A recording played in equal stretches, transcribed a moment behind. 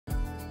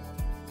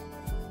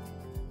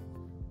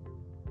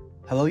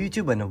Hello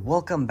YouTube and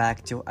welcome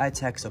back to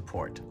iTech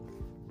Support.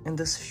 In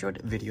this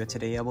short video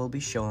today I will be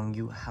showing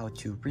you how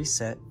to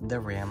reset the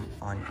RAM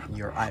on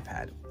your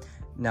iPad.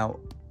 Now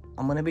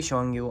I'm going to be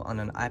showing you on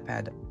an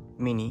iPad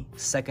mini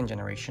 2nd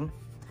generation,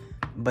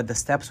 but the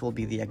steps will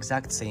be the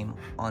exact same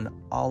on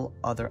all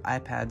other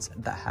iPads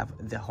that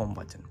have the home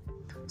button.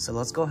 So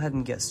let's go ahead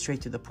and get straight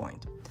to the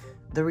point.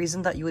 The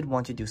reason that you would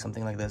want to do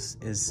something like this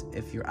is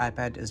if your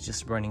iPad is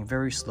just running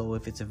very slow,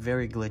 if it's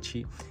very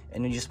glitchy,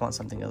 and you just want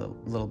something a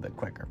little bit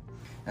quicker.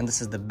 And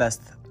this is the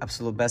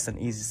absolute best and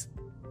easiest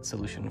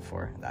solution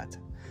for that.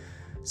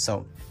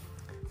 So,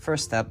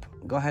 first step,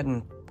 go ahead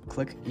and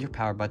click your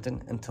power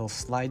button until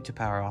slide to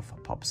power off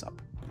pops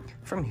up.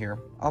 From here,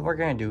 all we're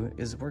going to do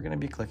is we're going to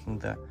be clicking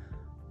the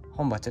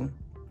home button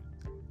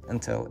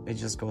until it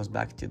just goes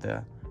back to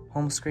the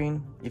home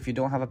screen. If you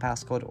don't have a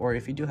passcode, or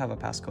if you do have a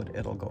passcode,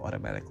 it'll go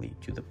automatically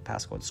to the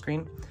passcode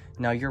screen.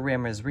 Now your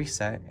RAM is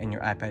reset and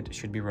your iPad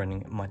should be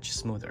running much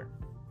smoother.